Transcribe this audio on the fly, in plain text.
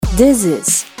This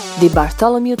is the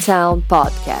Bartholomew Town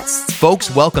Podcast.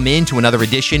 Folks, welcome into another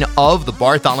edition of the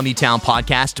Bartholomew Town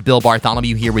Podcast. Bill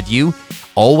Bartholomew here with you.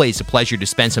 Always a pleasure to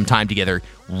spend some time together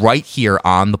right here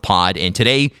on the pod. And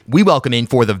today, we welcome in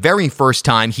for the very first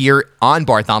time here on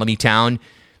Bartholomew Town,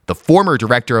 the former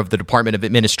director of the Department of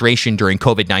Administration during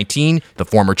COVID-19, the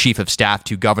former chief of staff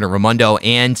to Governor Raimondo,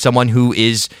 and someone who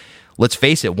is, let's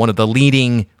face it, one of the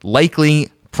leading, likely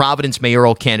Providence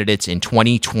mayoral candidates in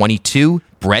 2022,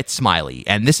 Brett Smiley.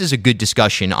 And this is a good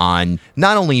discussion on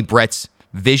not only Brett's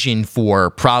vision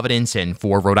for Providence and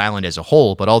for Rhode Island as a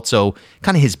whole, but also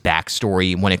kind of his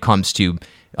backstory when it comes to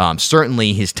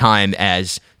certainly his time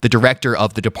as the director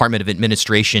of the Department of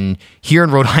Administration here in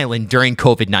Rhode Island during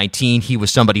COVID-19. He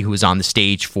was somebody who was on the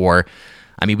stage for,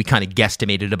 we kind of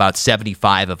guesstimated about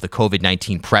 75 of the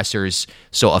COVID-19 pressers.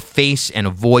 So a face and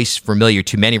a voice familiar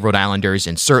to many Rhode Islanders,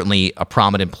 and certainly a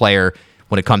prominent player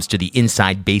when it comes to the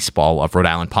inside baseball of Rhode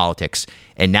Island politics.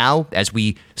 And now, as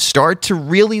we start to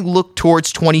really look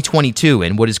towards 2022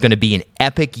 and what is going to be an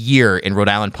epic year in Rhode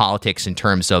Island politics in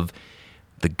terms of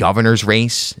the governor's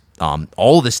race,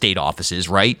 all the state offices,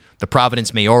 right? The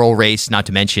Providence mayoral race, not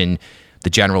to mention the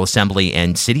General Assembly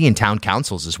and city and town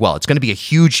councils as well. It's going to be a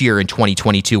huge year in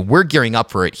 2022. We're gearing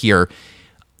up for it here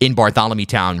in Bartholomew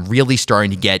Town, really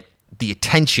starting to get the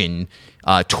attention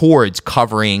towards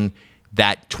covering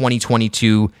that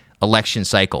 2022 election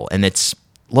cycle. And it's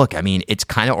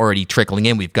kind of already trickling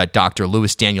in. We've got Dr.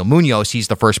 Luis Daniel Munoz. He's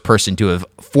the first person to have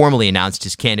formally announced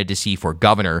his candidacy for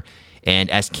governor.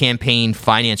 And as campaign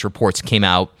finance reports came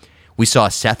out, we saw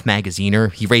Seth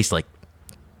Magaziner. He raised like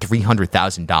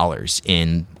 $300,000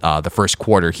 in the first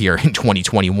quarter here in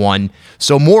 2021.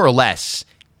 So more or less,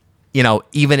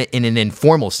 even in an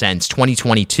informal sense,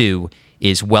 2022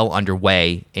 is well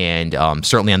underway, and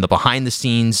certainly on the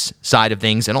behind-the-scenes side of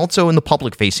things and also in the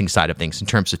public-facing side of things in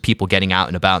terms of people getting out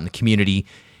and about in the community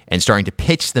and starting to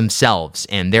pitch themselves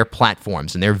and their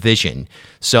platforms and their vision.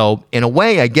 So in a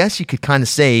way, I guess you could kind of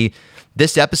say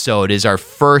this episode is our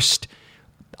first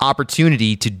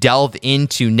opportunity to delve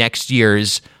into next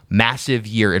year's massive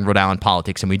year in Rhode Island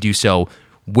politics, and we do so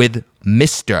with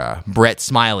Mr. Brett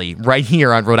Smiley right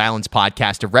here on Rhode Island's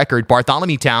podcast of record,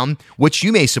 Bartholomew Town, which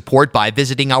you may support by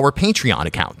visiting our Patreon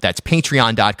account. That's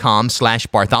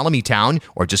patreon.com/Bartholomew Town,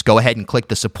 or just go ahead and click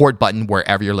the support button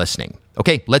wherever you're listening.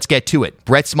 Okay, let's get to it.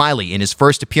 Brett Smiley in his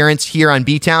first appearance here on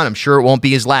B-Town. I'm sure it won't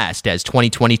be his last as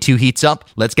 2022 heats up.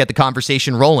 Let's get the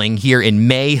conversation rolling here in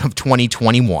May of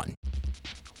 2021.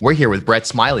 We're here with Brett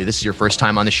Smiley. This is your first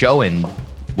time on the show, and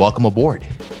welcome aboard.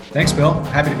 Thanks, Bill.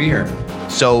 Happy to be here.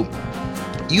 So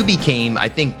you became, I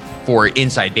think, for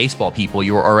inside baseball people,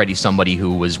 you were already somebody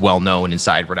who was well known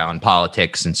inside Rhode Island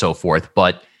politics and so forth.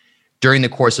 But during the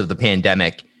course of the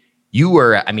pandemic, you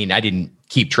were, I didn't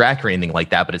keep track or anything like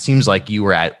that, but it seems like you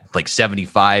were at like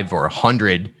 75 or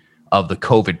 100 of the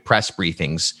COVID press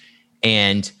briefings.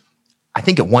 And I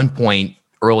think at one point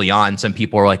early on, some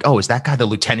people were like, oh, is that guy the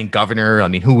lieutenant governor?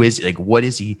 Who is he? Like, what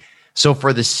is he? So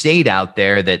for the state out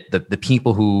there, that the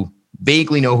people who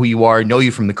vaguely know who you are, know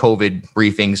you from the COVID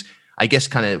briefings, I guess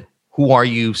kind of who are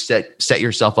you? Set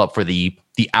yourself up for the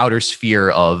outer sphere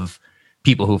of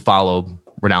people who follow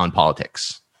Rhode Island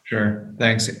politics. Sure.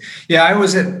 Thanks. Yeah, I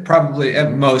was at probably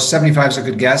at most 75 is a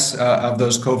good guess of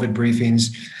those COVID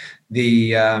briefings.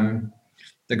 The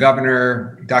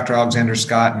governor, Dr. Alexander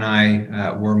Scott, and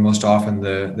I were most often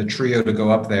the trio to go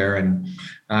up there.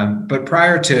 But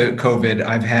prior to COVID,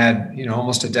 I've had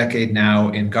almost a decade now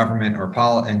in government or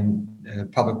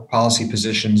public policy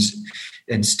positions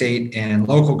in state and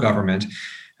local government.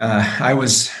 I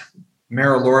was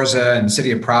Mayor Lorza and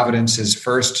City of Providence's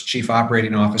first chief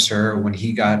operating officer when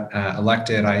he got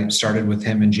elected. I started with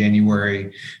him in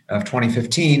January of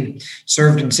 2015,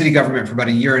 served in city government for about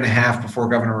a year and a half before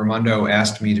Governor Raimondo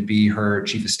asked me to be her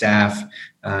chief of staff.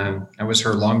 I was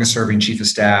her longest serving chief of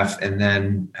staff. And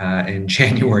then in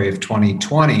January of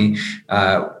 2020,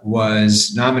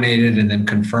 was nominated and then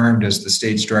confirmed as the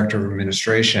state's director of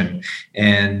administration.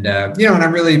 And, and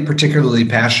I'm really particularly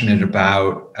passionate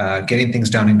about getting things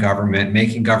done in government,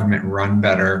 making government run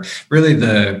better, really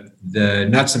the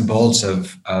nuts and bolts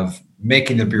of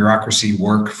making the bureaucracy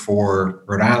work for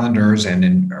Rhode Islanders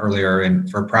and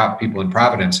for people in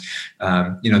Providence.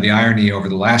 The irony over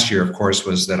the last year, of course,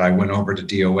 was that I went over to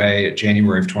DOA in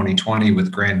January of 2020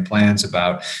 with grand plans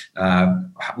about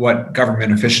what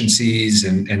government efficiencies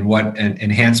and what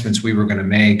enhancements we were going to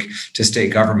make to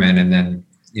state government. And then,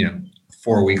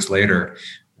 4 weeks later,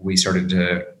 we started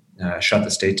to shut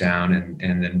the state down.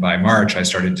 And then by March, I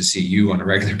started to see you on a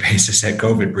regular basis at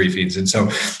COVID briefings. And so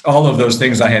all of those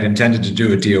things I had intended to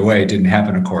do at DOA didn't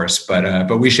happen, of course,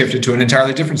 but we shifted to an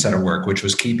entirely different set of work, which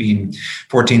was keeping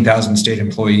 14,000 state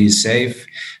employees safe,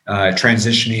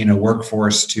 transitioning a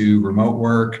workforce to remote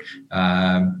work,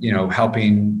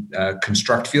 helping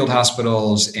construct field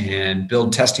hospitals and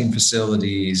build testing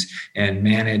facilities and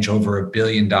manage over $1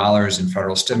 billion in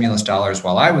federal stimulus dollars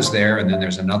while I was there. And then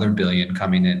there's another $1 billion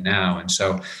coming in now. And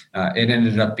so it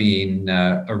ended up being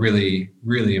a really,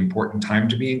 really important time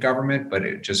to be in government, but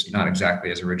it just not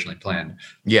exactly as originally planned.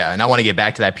 Yeah. And I want to get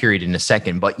back to that period in a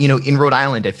second. But, in Rhode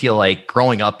Island, I feel like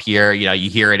growing up here, you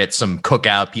hear it at some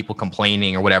cookout, people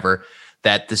complaining or whatever,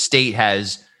 that the state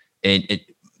has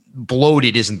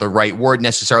bloated isn't the right word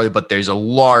necessarily, but there's a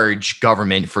large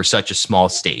government for such a small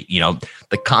state.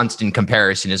 The constant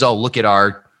comparison is, look at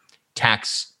our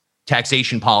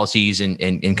taxation policies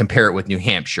and compare it with New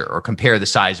Hampshire, or compare the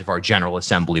size of our General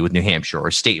Assembly with New Hampshire, or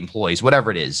state employees,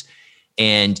 whatever it is.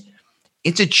 And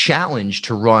it's a challenge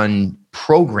to run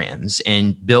programs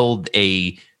and build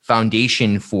a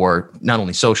foundation for not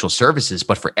only social services,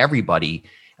 but for everybody,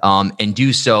 and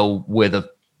do so with a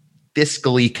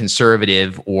fiscally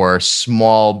conservative or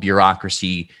small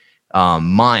bureaucracy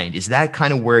mind. Is that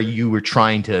kind of where you were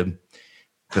trying to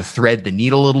thread the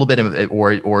needle a little bit,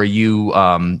 or are you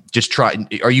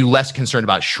are you less concerned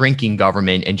about shrinking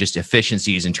government and just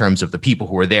efficiencies in terms of the people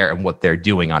who are there and what they're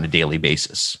doing on a daily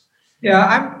basis?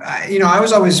 Yeah, I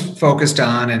was always focused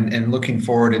on and looking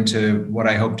forward into what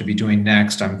I hope to be doing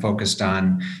next. I'm focused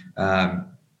on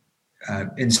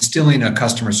instilling a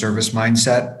customer service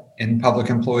mindset in public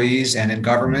employees and in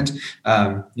government.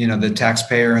 The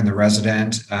taxpayer and the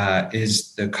resident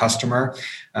is the customer.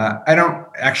 I don't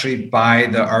actually buy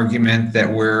the argument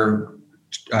that we're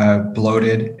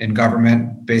bloated in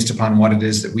government based upon what it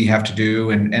is that we have to do.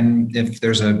 And if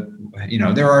there's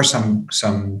there are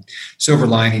some silver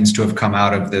linings to have come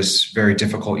out of this very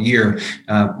difficult year.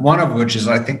 One of which is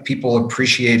I think people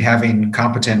appreciate having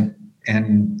competent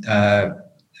and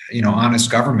honest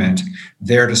government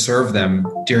there to serve them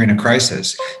during a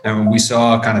crisis. And we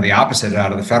saw kind of the opposite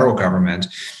out of the federal government.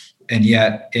 And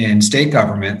yet in state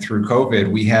government through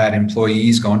COVID, we had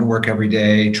employees going to work every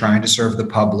day, trying to serve the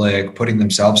public, putting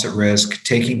themselves at risk,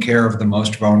 taking care of the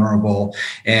most vulnerable,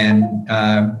 and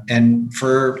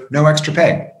for no extra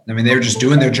pay. I mean, they were just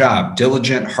doing their job,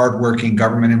 diligent, hardworking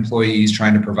government employees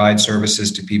trying to provide services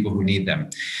to people who need them.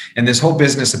 And this whole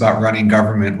business about running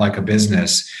government like a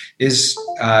business is,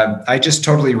 I just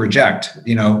totally reject.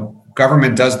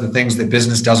 Government does the things that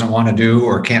business doesn't want to do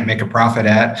or can't make a profit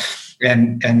at.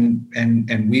 And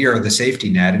we are the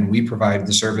safety net, and we provide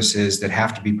the services that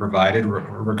have to be provided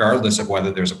regardless of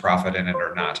whether there's a profit in it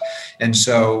or not. And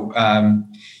so,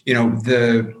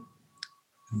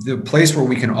 the place where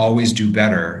we can always do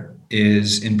better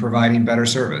is in providing better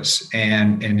service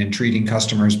and in treating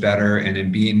customers better and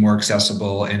in being more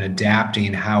accessible and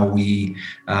adapting how we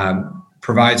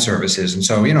provide services. And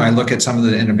so, I look at some of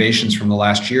the innovations from the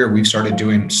last year. We've started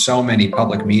doing so many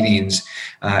public meetings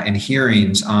and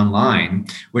hearings online,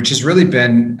 which has really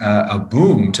been a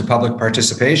boom to public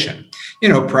participation.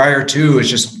 Prior to, it's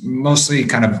just mostly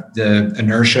kind of the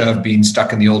inertia of being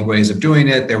stuck in the old ways of doing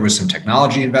it. There was some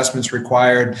technology investments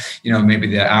required, maybe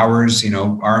the hours,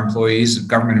 our employees,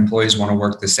 government employees want to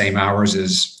work the same hours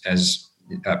as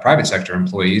private sector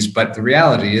employees. But the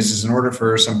reality is in order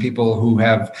for some people who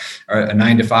have a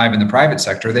 9 to 5 in the private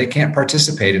sector, they can't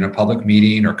participate in a public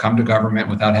meeting or come to government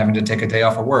without having to take a day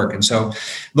off of work. And so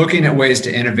looking at ways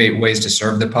to innovate, ways to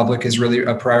serve the public is really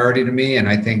a priority to me. And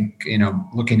I think,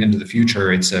 looking into the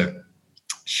future, it's a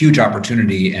huge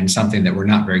opportunity and something that we're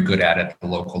not very good at the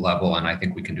local level. And I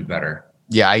think we can do better.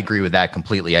 Yeah, I agree with that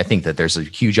completely. I think that there's a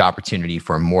huge opportunity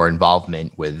for more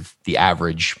involvement with the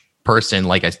average person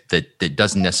that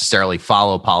doesn't necessarily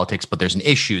follow politics, but there's an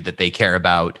issue that they care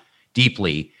about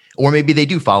deeply. Or maybe they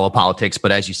do follow politics,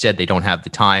 but as you said, they don't have the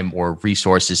time or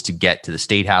resources to get to the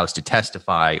State House to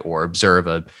testify or observe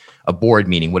a board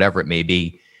meeting, whatever it may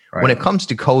be. Right. When it comes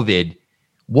to COVID,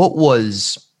 what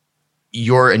was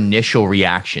your initial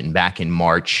reaction back in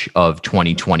March of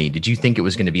 2020? Did you think it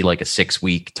was going to be like a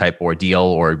 6-week type ordeal,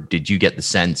 or did you get the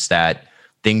sense that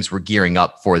things were gearing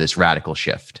up for this radical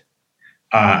shift?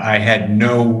 I had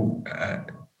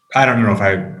I don't know if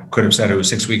I could have said it was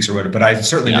 6 weeks or whatever, but I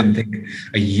certainly didn't think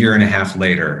a year and a half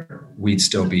later, we'd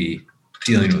still be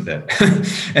dealing with it.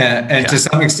 and to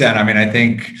some extent, I mean, I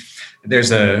think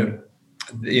there's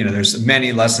there's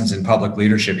many lessons in public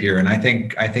leadership here, and I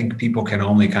think people can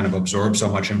only kind of absorb so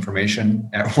much information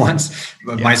at once,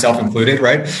 myself included,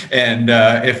 right? And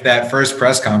if that first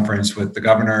press conference with the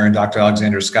governor and Dr.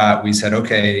 Alexander Scott, we said,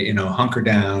 okay, hunker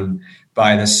down.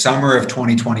 By the summer of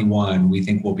 2021, we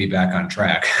think we'll be back on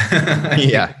track.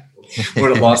 Yeah.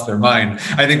 Would have lost their mind.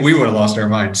 I think we would have lost our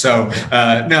mind. So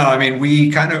no, I mean,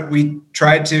 we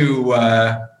tried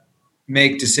to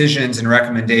make decisions and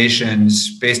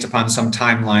recommendations based upon some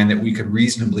timeline that we could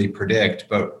reasonably predict.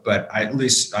 But at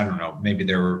least, I don't know, maybe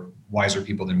there were wiser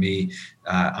people than me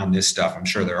on this stuff. I'm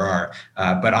sure there are.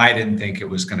 But I didn't think it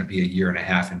was going to be a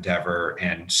 1.5-year endeavor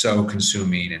and so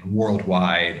consuming and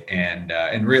worldwide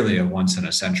and really a once in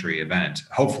a century event.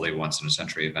 Hopefully once in a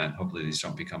century event. Hopefully these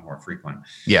don't become more frequent.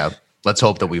 Yeah. Let's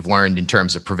hope that we've learned in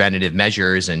terms of preventative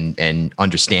measures and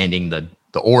understanding the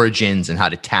origins and how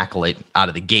to tackle it out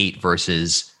of the gate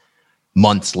versus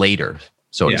months later,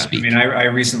 so to speak. I mean, I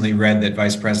recently read that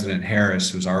Vice President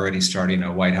Harris was already starting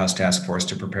a White House task force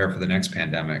to prepare for the next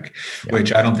pandemic,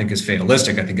 which I don't think is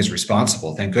fatalistic. I think is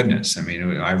responsible. Thank goodness. I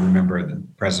mean, I remember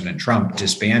that President Trump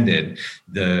disbanded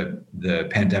the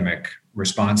pandemic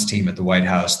response team at the White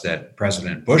House that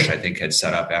President Bush, I think, had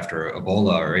set up after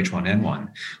Ebola or H1N1.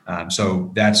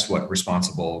 So that's what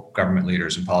responsible government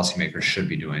leaders and policymakers should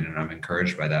be doing, and I'm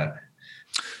encouraged by that.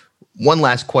 One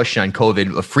last question on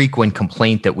COVID. A frequent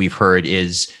complaint that we've heard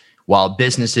is while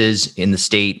businesses in the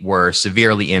state were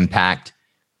severely impacted,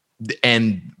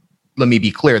 and let me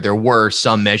be clear, there were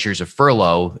some measures of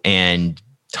furlough and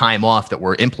time off that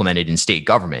were implemented in state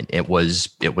government. It was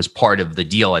part of the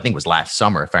deal. I think it was last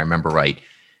summer, if I remember right.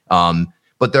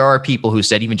 But there are people who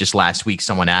said, even just last week,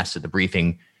 someone asked at the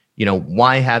briefing,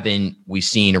 why haven't we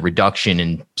seen a reduction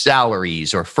in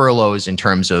salaries or furloughs in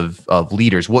terms of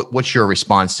leaders? What's your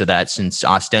response to that, since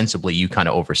ostensibly you kind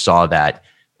of oversaw that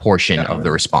portion of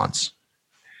the response?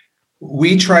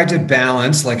 We tried to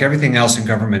balance, like everything else in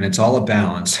government, it's all a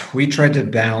balance. We tried to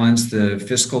balance the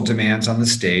fiscal demands on the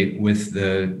state with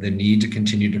the need to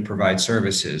continue to provide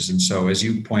services. And so, as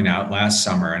you point out, last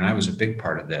summer, and I was a big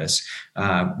part of this,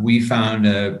 we found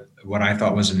what I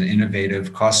thought was an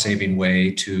innovative cost-saving way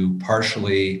to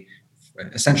partially,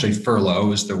 essentially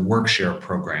furlough is the work share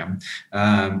program,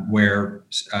 where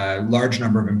a large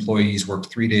number of employees worked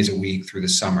 3 days a week through the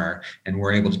summer and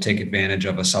were able to take advantage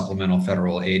of a supplemental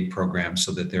federal aid program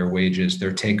so that their wages,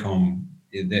 their take-home,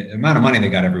 the amount of money they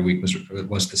got every week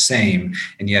was the same,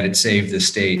 and yet it saved the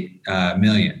state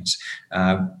millions.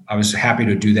 I was happy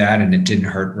to do that, and it didn't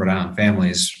hurt Rhode Island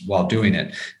families while doing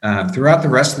it. Throughout the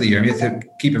rest of the year, you have to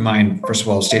keep in mind, first of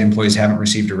all, state employees haven't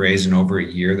received a raise in over a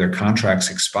year. Their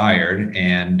contracts expired,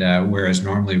 and whereas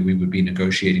normally we would be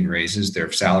negotiating raises,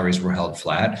 their salaries were held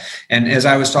flat. And as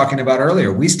I was talking about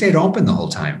earlier, we stayed open the whole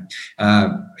time.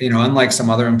 Unlike some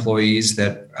other employees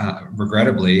that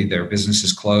regrettably their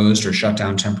businesses closed or shut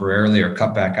down temporarily or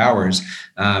cut back hours,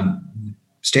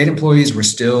 state employees were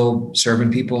still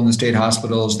serving people in the state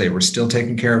hospitals. They were still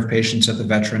taking care of patients at the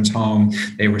veterans home.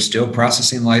 They were still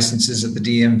processing licenses at the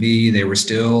DMV. They were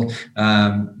still,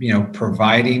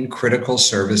 providing critical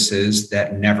services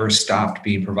that never stopped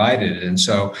being provided. And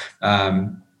so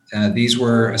these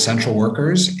were essential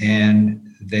workers, and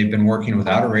they've been working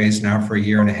without a raise now for 1.5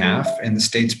 years, and the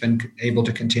state's been able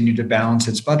to continue to balance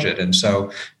its budget. And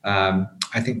so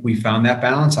I think we found that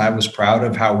balance. I was proud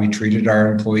of how we treated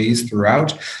our employees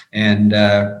throughout, and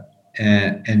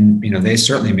they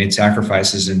certainly made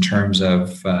sacrifices in terms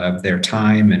of their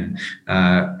time and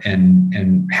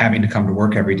having to come to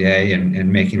work every day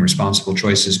and making responsible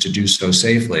choices to do so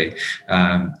safely.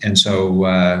 And so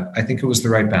I think it was the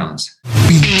right balance.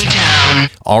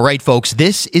 All right, folks,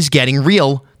 this is getting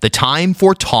real. The time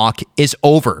for talk is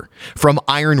over. From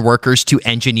iron workers to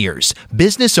engineers,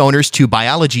 business owners to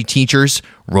biology teachers,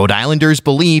 Rhode Islanders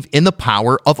believe in the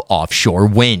power of offshore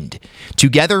wind.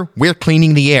 Together, we're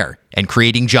cleaning the air and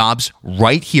creating jobs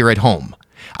right here at home.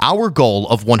 Our goal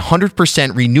of 100%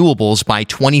 renewables by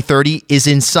 2030 is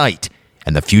in sight,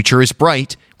 and the future is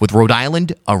bright with Rhode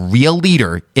Island a real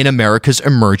leader in America's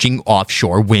emerging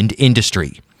offshore wind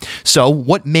industry. So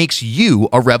what makes you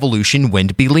a Revolution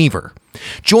Wind believer?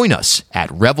 Join us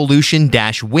at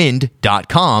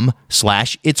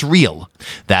revolution-wind.com/it's real.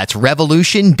 That's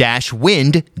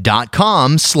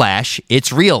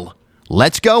revolution-wind.com/it's real.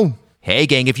 Let's go. Hey,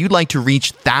 gang, if you'd like to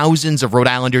reach thousands of Rhode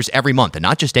Islanders every month, and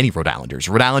not just any Rhode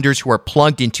Islanders who are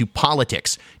plugged into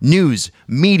politics, news,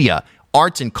 media,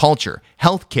 arts and culture,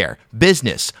 healthcare,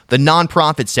 business, the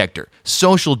nonprofit sector,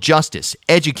 social justice,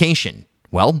 education,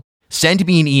 well, send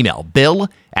me an email,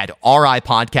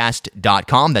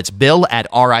 bill@ripodcast.com. That's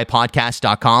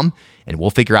bill@ripodcast.com. And we'll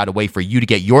figure out a way for you to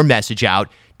get your message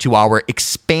out to our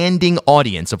expanding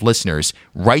audience of listeners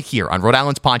right here on Rhode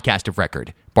Island's podcast of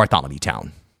record, Bartholomew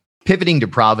Town. Pivoting to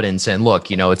Providence, and look,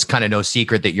 it's kind of no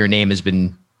secret that your name has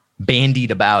been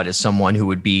bandied about as someone who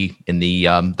would be in the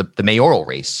mayoral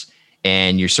race,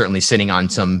 and you're certainly sitting on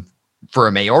for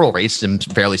a mayoral race, some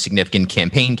fairly significant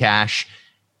campaign cash.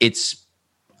 It's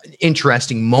an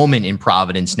interesting moment in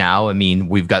Providence now. I mean,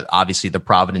 we've got obviously the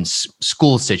Providence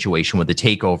school situation with the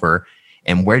takeover,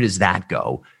 and where does that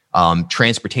go?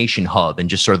 Transportation hub and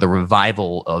just sort of the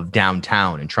revival of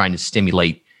downtown and trying to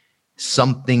stimulate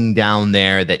something down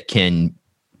there that can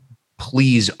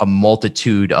please a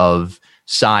multitude of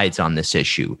sides on this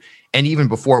issue. And even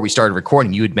before we started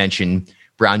recording, you had mentioned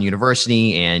Brown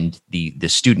University and the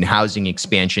student housing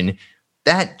expansion.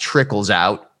 That trickles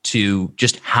out to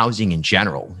just housing in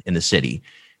general in the city.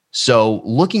 So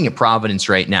looking at Providence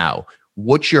right now,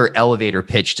 what's your elevator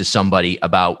pitch to somebody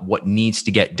about what needs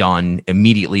to get done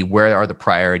immediately? Where are the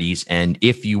priorities? And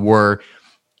if you were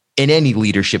in any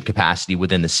leadership capacity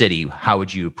within the city, how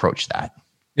would you approach that?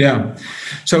 Yeah.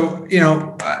 So,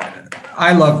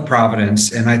 I love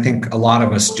Providence, and I think a lot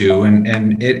of us do,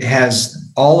 and it has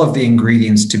all of the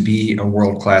ingredients to be a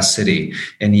world-class city,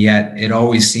 and yet it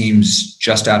always seems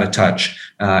just out of touch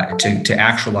to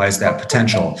actualize that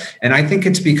potential. And I think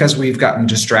it's because we've gotten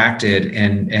distracted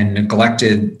and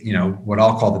neglected, what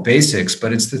I'll call the basics,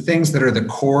 but it's the things that are the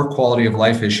core quality of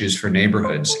life issues for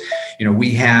neighborhoods.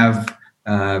 We have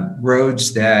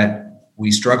roads that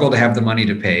we struggle to have the money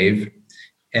to pave,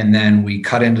 and then we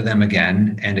cut into them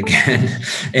again and again,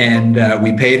 and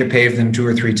we pay to pave them 2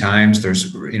 or 3 times.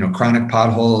 There's chronic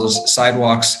potholes,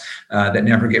 sidewalks that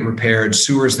never get repaired,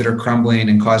 sewers that are crumbling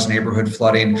and cause neighborhood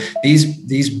flooding.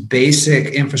 These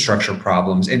basic infrastructure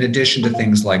problems, in addition to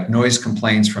things like noise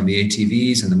complaints from the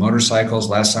ATVs and the motorcycles.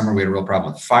 Last summer we had a real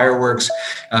problem with fireworks.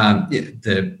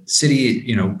 The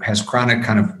city, has chronic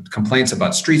kind of complaints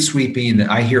about street sweeping that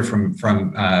I hear from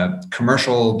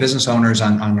commercial business owners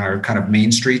on our kind of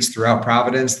main streets throughout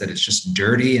Providence, that it's just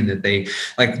dirty, and that they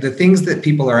like the things that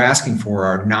people are asking for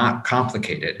are not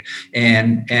complicated.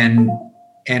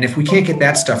 And if we can't get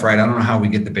that stuff right, I don't know how we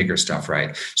get the bigger stuff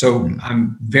right. So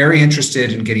I'm very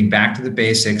interested in getting back to the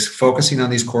basics, focusing on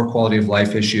these core quality of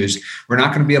life issues. We're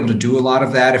not going to be able to do a lot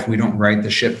of that if we don't right the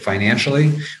ship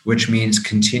financially, which means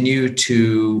continue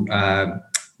to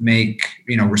make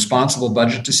responsible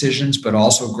budget decisions, but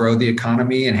also grow the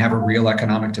economy and have a real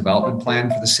economic development plan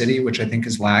for the city, which I think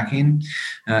is lacking.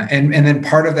 And then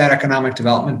part of that economic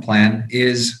development plan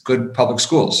is good public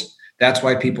schools. That's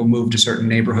why people move to certain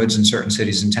neighborhoods in certain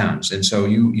cities and towns. And so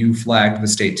you flagged the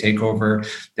state takeover.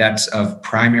 That's of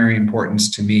primary importance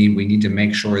to me. We need to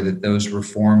make sure that those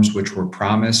reforms which were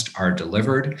promised are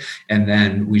delivered, and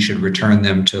then we should return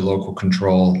them to local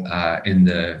control in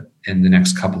the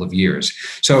next couple of years.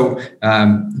 So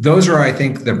those are, I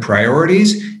think, the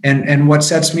priorities. And what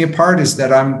sets me apart is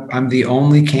that I'm the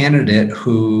only candidate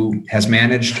who has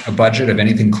managed a budget of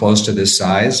anything close to this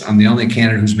size. I'm the only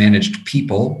candidate who's managed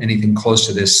people anything close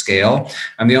to this scale.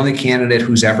 I'm the only candidate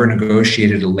who's ever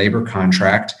negotiated a labor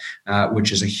contract,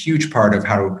 which is a huge part of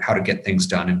how to get things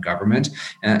done in government.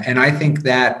 And I think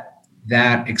that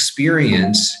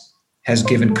experience has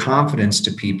given confidence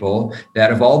to people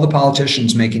that of all the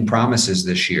politicians making promises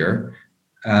this year,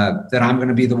 that I'm going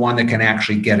to be the one that can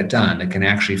actually get it done, that can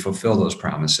actually fulfill those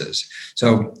promises.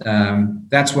 So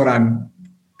that's what I'm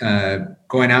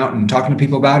going out and talking to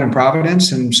people about in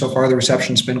Providence. And so far the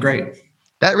reception's been great.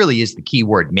 That really is the key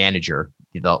word, manager.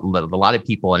 A lot of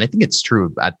people, and I think it's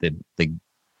true at the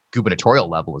gubernatorial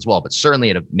level as well, but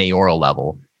certainly at a mayoral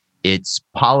level, its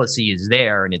policy is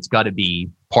there and it's got to be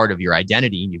part of your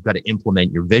identity, and you've got to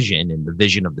implement your vision and the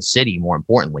vision of the city, more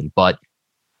importantly, but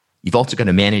you've also got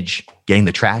to manage getting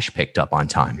the trash picked up on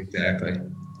time. Exactly.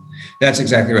 That's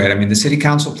exactly right. I mean, the city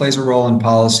council plays a role in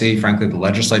policy. Frankly, the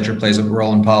legislature plays a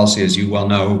role in policy. As you well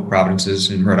know, Providence is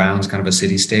in Rhode Island is kind of a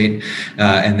city state,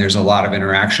 and there's a lot of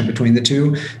interaction between the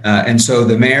two. And so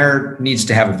the mayor needs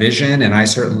to have a vision, and I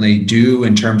certainly do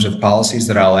in terms of policies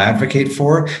that I'll advocate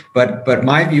for. But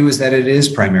my view is that it is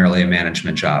primarily a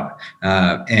management job,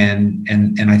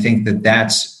 and I think that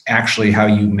that's actually how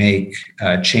you make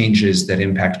changes that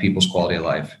impact people's quality of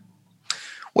life.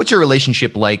 What's your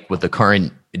relationship like with the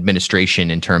current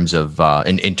administration in terms of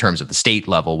in terms of the state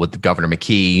level with Governor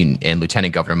McKee and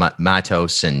Lieutenant Governor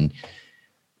Matos and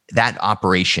that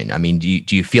operation? I mean, do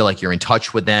you feel like you're in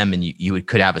touch with them and you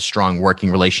could have a strong working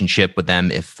relationship with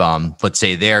them if let's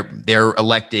say they're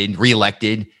elected,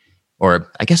 reelected,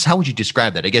 or I guess how would you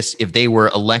describe that? I guess if they were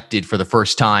elected for the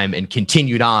first time and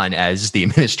continued on as the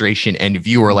administration, and if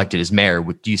you were elected as mayor,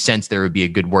 do you sense there would be a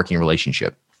good working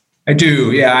relationship? I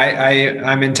do. Yeah,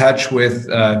 I'm in touch with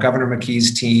Governor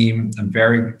McKee's team. I'm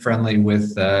very friendly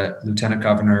with Lieutenant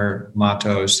Governor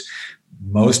Matos.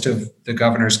 Most of the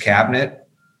governor's cabinet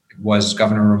was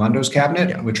Governor Raimondo's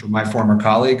cabinet, which were my former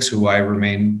colleagues who I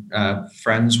remain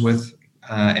friends with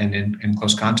and in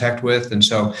close contact with. And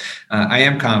so I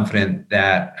am confident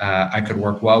that I could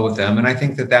work well with them. And I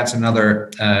think that that's another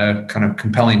kind of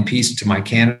compelling piece to my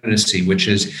candidacy, which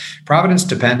is Providence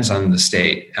depends on the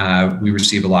state. We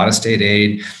receive a lot of state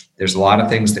aid. There's a lot of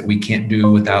things that we can't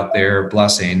do without their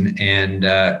blessing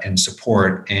and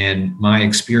support. And my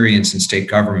experience in state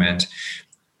government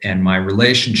and my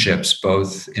relationships,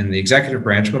 both in the executive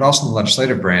branch, but also in the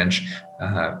legislative branch,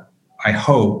 I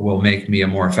hope will make me a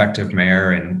more effective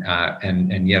mayor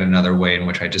and yet another way in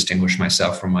which I distinguish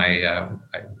myself from my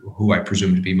who I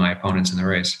presume to be my opponents in the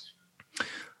race.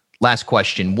 Last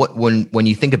question. When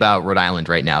you think about Rhode Island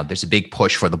right now, there's a big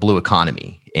push for the blue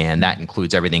economy, and that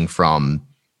includes everything from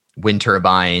wind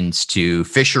turbines to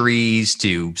fisheries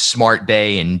to smart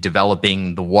bay and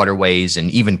developing the waterways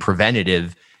and even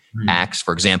preventative acts.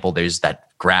 For example, there's that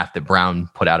graph that Brown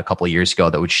put out a couple of years ago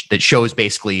that shows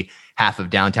basically half of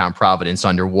downtown Providence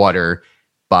underwater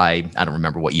by, I don't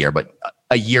remember what year, but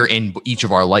a year in each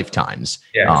of our lifetimes,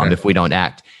 exactly. If we don't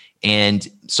act. And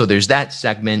so there's that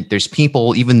segment. There's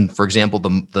people, even for example,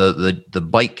 the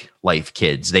bike life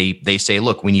kids. They say,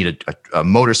 look, we need a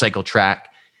motorcycle track,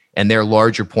 and their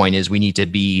larger point is we need to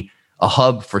be a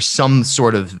hub for some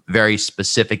sort of very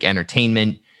specific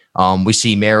entertainment. We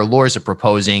see Mayor Lorza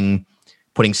proposing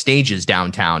putting stages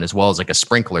downtown as well as like a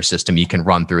sprinkler system you can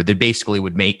run through that basically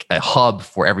would make a hub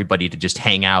for everybody to just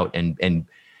hang out and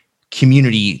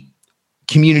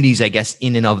communities, I guess,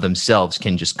 in and of themselves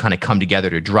can just kind of come together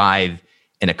to drive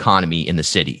an economy in the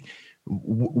city.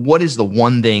 What is the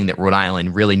one thing that Rhode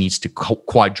Island really needs to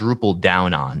quadruple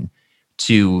down on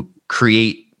to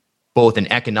create both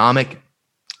an economic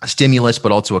stimulus,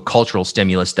 but also a cultural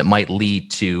stimulus that might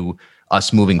lead to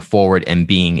us moving forward and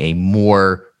being a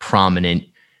more prominent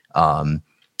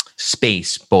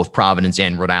space, both Providence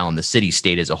and Rhode Island, the city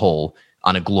state as a whole,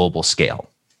 on a global scale?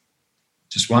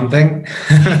 Just one thing.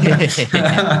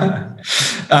 I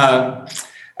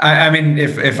mean,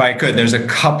 if I could, there's a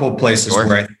couple places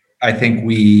where I think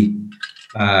we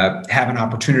have an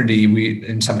opportunity. We,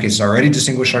 in some cases, already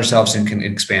distinguish ourselves and can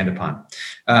expand upon.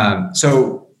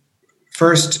 So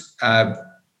first,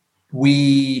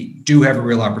 we do have a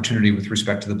real opportunity with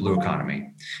respect to the blue economy.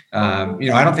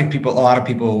 I don't think a lot of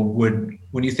people would,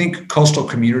 when you think coastal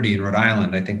community in Rhode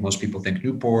Island, I think most people think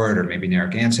Newport or maybe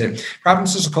Narragansett.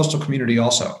 Providence is a coastal community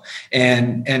also.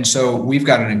 And so we've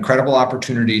got an incredible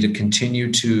opportunity to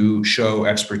continue to show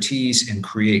expertise and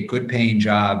create good paying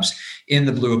jobs in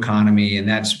the blue economy. And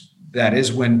that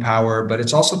is wind power, but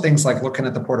it's also things like looking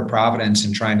at the Port of Providence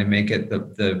and trying to make it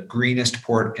the greenest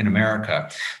port in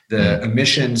America. The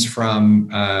emissions from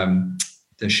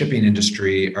the shipping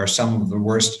industry are some of the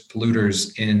worst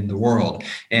polluters in the world.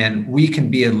 And we can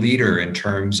be a leader in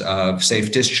terms of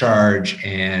safe discharge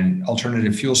and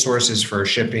alternative fuel sources for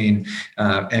shipping.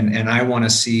 And I want to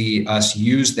see us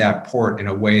use that port in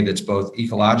a way that's both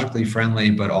ecologically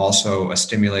friendly, but also a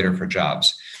stimulator for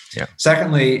jobs. Yeah.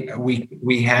 Secondly,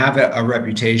 we have a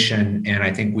reputation, and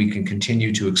I think we can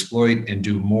continue to exploit and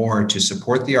do more to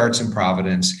support the arts in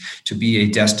Providence to be a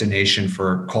destination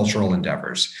for cultural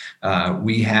endeavors.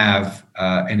 We have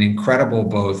an incredible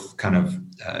both kind of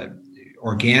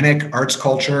organic arts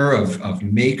culture of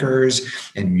makers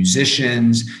and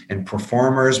musicians and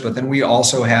performers, but then we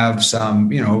also have some,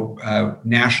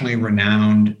 nationally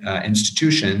renowned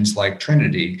institutions like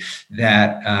Trinity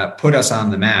that put us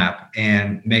on the map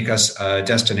and make us a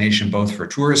destination both for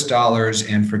tourist dollars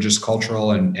and for just cultural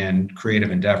and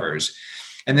creative endeavors.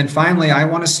 And then finally, I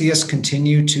want to see us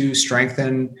continue to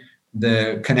strengthen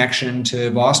the connection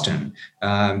to Boston.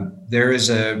 There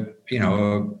is a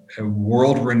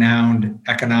world-renowned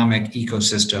economic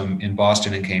ecosystem in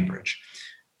Boston and Cambridge.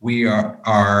 We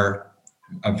are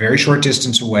a very short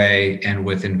distance away, and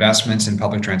with investments in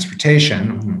public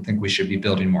transportation, I think we should be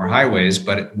building more highways,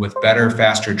 but with better,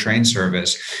 faster train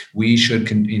service, we should,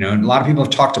 a lot of people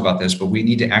have talked about this, but we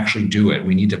need to actually do it.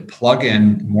 We need to plug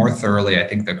in more thoroughly. I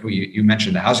think that you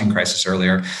mentioned the housing crisis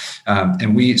earlier,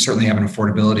 and we certainly have an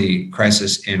affordability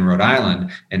crisis in Rhode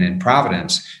Island and in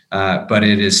Providence, but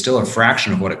it is still a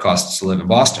fraction of what it costs to live in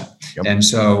Boston. Yep. And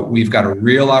so we've got a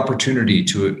real opportunity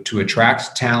to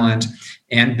attract talent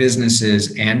and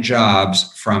businesses and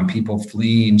jobs from people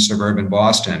fleeing suburban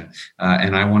Boston.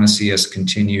 And I want to see us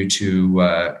continue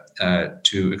to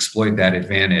exploit that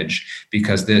advantage,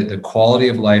 because the quality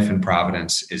of life in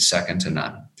Providence is second to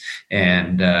none.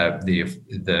 And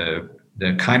the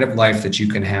the kind of life that you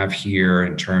can have here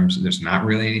in terms of there's not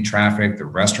really any traffic. The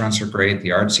restaurants are great.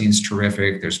 The art scene's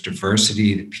terrific. There's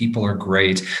diversity. The people are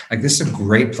great. Like, this is a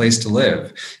great place to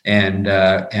live. And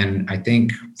I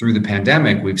think through the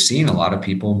pandemic, we've seen a lot of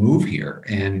people move here,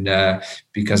 and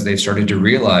because they've started to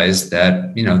realize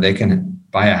that, they can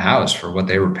buy a house for what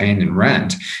they were paying in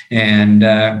rent and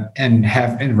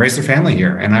raise their family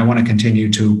here. And I want to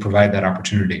continue to provide that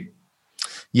opportunity.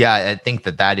 Yeah, I think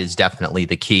that is definitely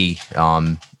the key.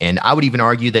 And I would even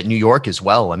argue that New York as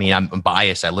well. I mean, I'm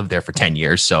biased. I lived there for 10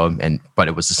 years. But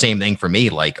it was the same thing for me.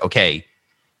 Like, okay,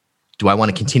 do I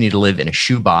want to continue to live in a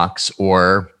shoebox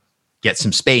or get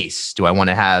some space? Do I want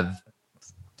to have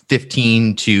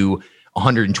 15 to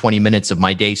 120 minutes of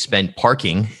my day spent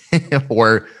parking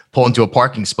or pull into a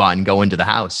parking spot and go into the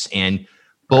house? And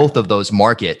both of those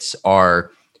markets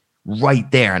are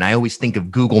right there. And I always think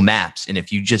of Google Maps. And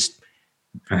if you just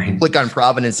click on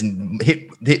Providence and hit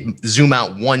zoom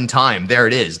out one time, there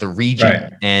it is, the region.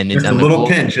 Right. And just a little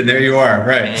pinch, and there you are.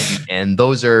 Right. And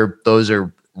those are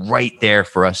right there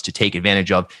for us to take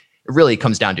advantage of. It really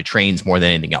comes down to trains more than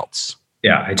anything else.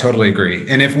 Yeah, I totally agree.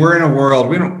 And if we're in a world,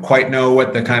 we don't quite know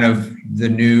what the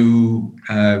new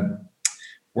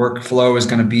workflow is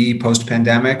going to be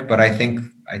post-pandemic, but I think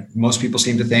most people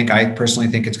seem to think, I personally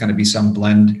think it's going to be some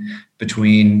blend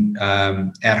between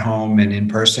at home and in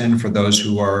person for those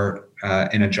who are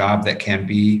in a job that can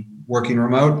be working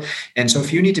remote. And so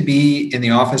if you need to be in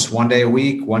the office one day a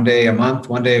week, one day a month,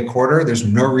 one day a quarter, there's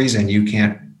no reason you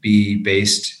can't be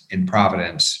based in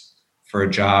Providence for a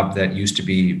job that used to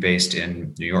be based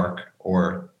in New York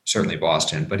or certainly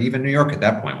Boston, but even New York at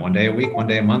that point, one day a week, one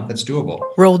day a month, that's doable.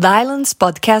 Rhode Island's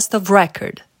podcast of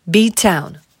record,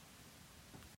 B-Town.